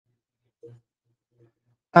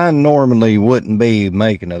I normally wouldn't be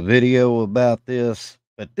making a video about this,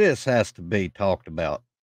 but this has to be talked about.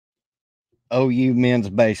 OU men's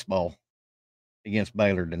baseball against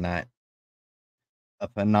Baylor tonight. A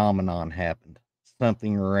phenomenon happened.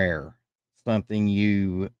 Something rare. Something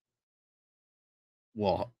you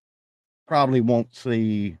will probably won't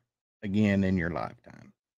see again in your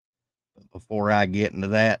lifetime. But before I get into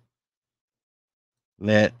that,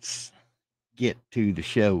 let's get to the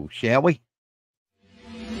show, shall we?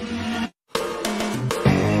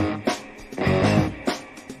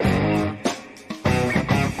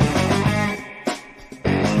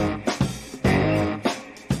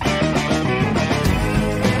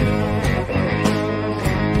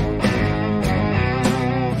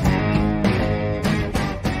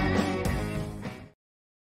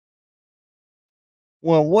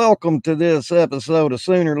 Well, welcome to this episode of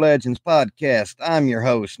Sooner Legends Podcast. I'm your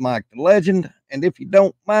host, Mike the Legend. And if you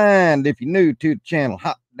don't mind, if you're new to the channel,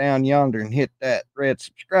 hop down yonder and hit that red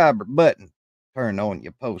subscriber button. Turn on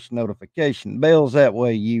your post notification bells. That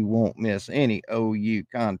way you won't miss any OU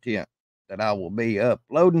content that I will be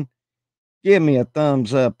uploading. Give me a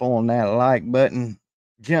thumbs up on that like button.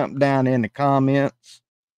 Jump down in the comments.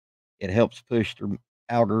 It helps push the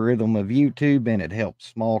algorithm of YouTube, and it helps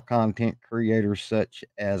small content creators such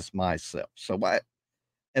as myself. So,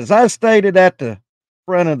 as I stated at the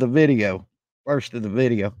front of the video, first of the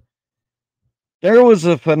video, there was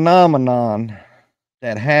a phenomenon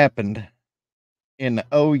that happened in the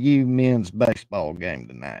OU men's baseball game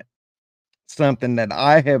tonight. Something that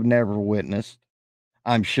I have never witnessed.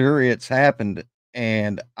 I'm sure it's happened,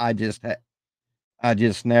 and I just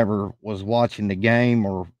never was watching the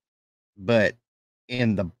game, but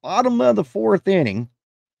in the bottom of the fourth inning,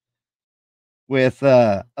 with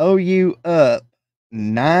OU up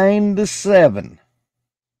 9-7.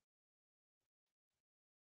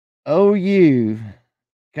 OU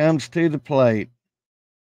comes to the plate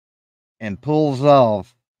and pulls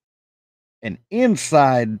off an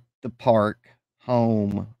inside the park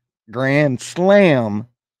home grand slam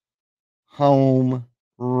home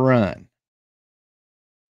run.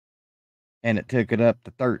 And it took it up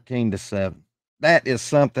to 13-7. That is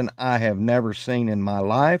something I have never seen in my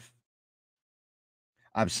life.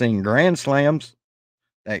 I've seen grand slams.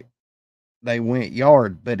 They went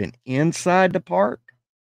yard, but an inside the park,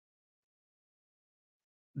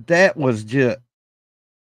 that was just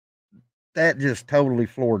that just totally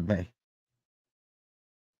floored me.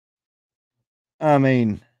 I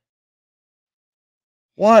mean,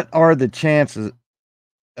 what are the chances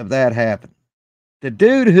of that happening? The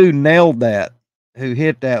dude who nailed that, who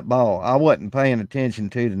hit that ball, I wasn't paying attention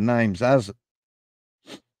to the names. I was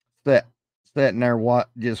sat, sitting there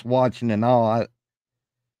just watching and all.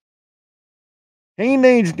 He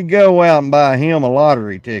needs to go out and buy him a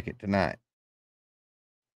lottery ticket tonight.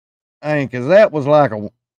 I mean, because that was like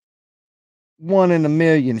a 1 in a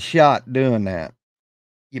million shot doing that.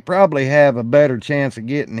 You probably have a better chance of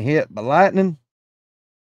getting hit by lightning.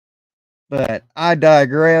 But I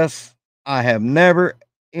digress. I have never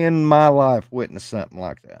in my life witnessed something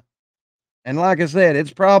like that. And like I said,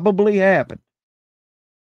 it's probably happened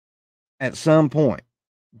at some point.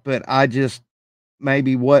 But I just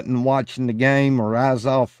maybe wasn't watching the game, or I was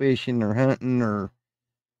off fishing or hunting or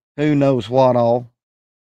who knows what all.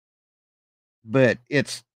 But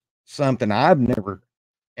it's something I've never,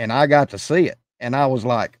 and I got to see it. And I was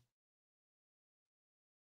like,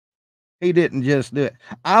 he didn't just do it.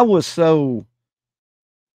 I was so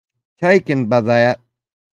taken by that.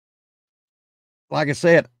 Like I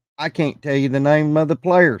said, I can't tell you the name of the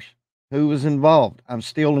players who was involved. I'm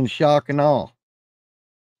still in shock and awe.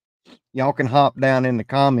 Y'all can hop down in the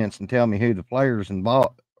comments and tell me who the players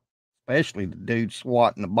involved, especially the dude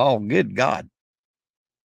swatting the ball. Good God.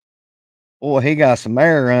 Boy, he got some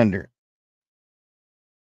air under it.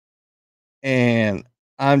 And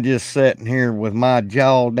I'm just sitting here with my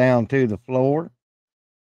jaw down to the floor.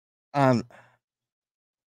 I'm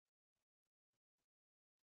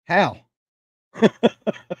how?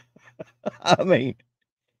 I mean,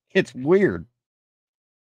 it's weird.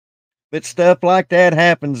 But stuff like that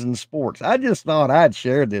happens in sports. I just thought I'd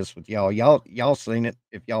share this with y'all. Y'all seen it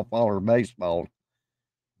if y'all follow baseball.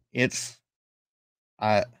 It's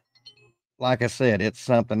I like I said, it's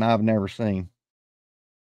something I've never seen.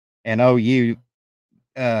 And OU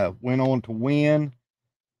went on to win.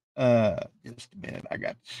 Just a minute, I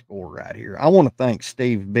got the score right here. I want to thank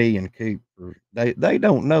Steve B and Coop for they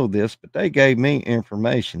don't know this, but they gave me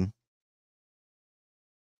information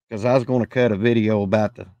because I was going to cut a video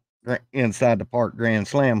about the inside the park grand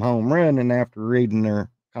slam home run, and after reading their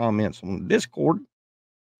comments on Discord,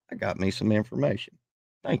 I got me some information.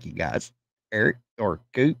 Thank you guys. Eric or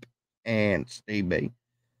Coop and Steve B.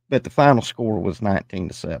 But the final score was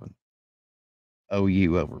 19-7.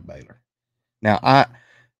 OU over Baylor. Now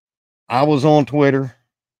I was on Twitter.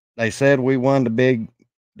 They said we won the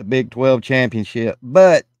Big 12 championship,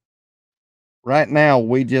 but right now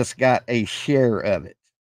we just got a share of it.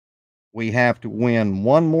 We have to win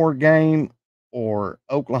one more game or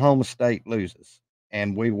Oklahoma State loses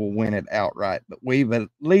and we will win it outright. But we've at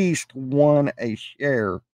least won a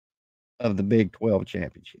share of the Big 12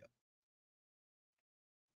 championship.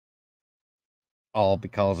 All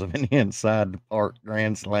because of an inside the park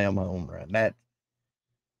grand slam home run.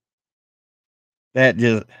 That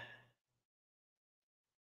just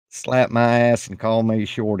slapped my ass and called me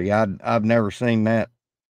shorty. I've never seen that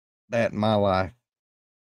in my life.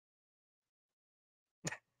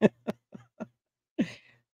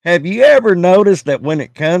 Have you ever noticed that when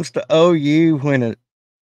it comes to OU, when it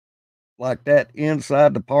like that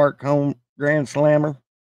inside the park home grand slammer,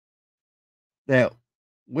 that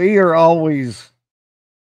we are always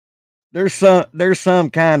there's some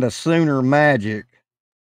kind of Sooner magic,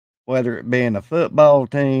 whether it be in the football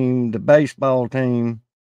team, the baseball team.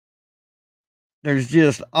 There's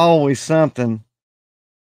just always something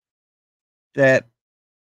that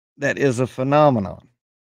is a phenomenon.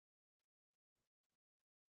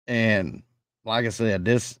 And like I said,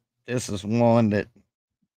 this is one that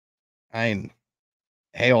I ain't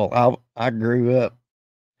hell. I grew up.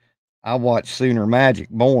 I watched Sooner Magic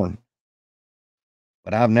born,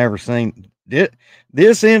 but I've never seen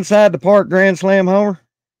this inside the park grand slam homer.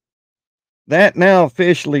 That now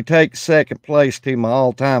officially takes second place to my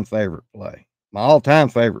all-time favorite play. My all-time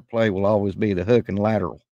favorite play will always be the hook and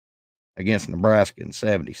lateral against Nebraska in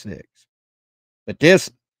 '76. But this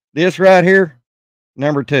right here,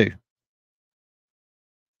 number 2,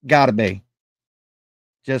 gotta be,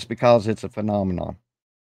 just because it's a phenomenon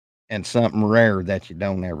and something rare that you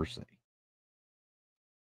don't ever see.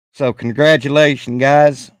 So congratulations,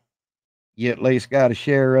 guys. You at least got a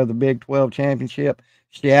share of the Big 12 championship.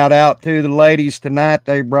 Shout out to the ladies tonight.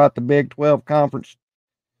 They brought the Big 12 conference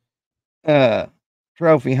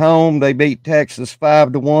trophy home. They beat Texas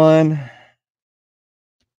 5-1.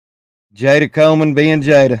 Jada Coleman being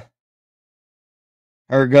Jada.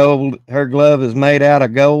 Her glove is made out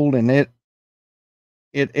of gold, and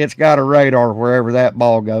it's got a radar wherever that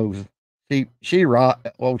ball goes. She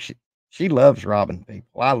loves robbing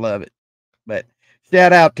people. I love it. But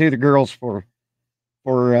shout out to the girls for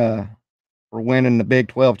winning the Big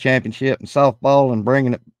 12 championship in softball and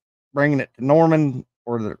bringing it to Norman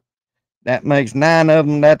that makes 9 of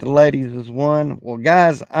them that the ladies has won. Well,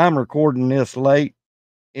 guys, I'm recording this late.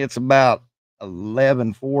 It's about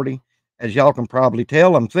 11:40. As y'all can probably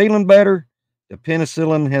tell, I'm feeling better. The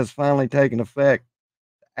penicillin has finally taken effect.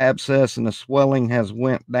 The abscess and the swelling has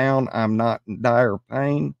went down. I'm not in dire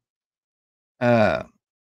pain. I'm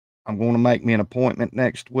going to make me an appointment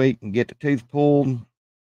next week and get the tooth pulled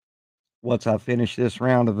once I finish this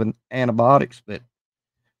round of antibiotics. But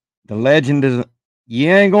the legend is, you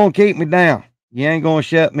ain't going to keep me down. You ain't going to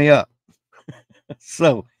shut me up.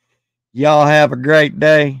 So, y'all have a great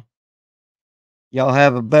day. Y'all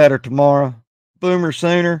have a better tomorrow. Boomer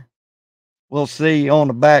Sooner. We'll see you on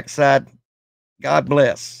the backside. God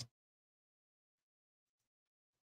bless.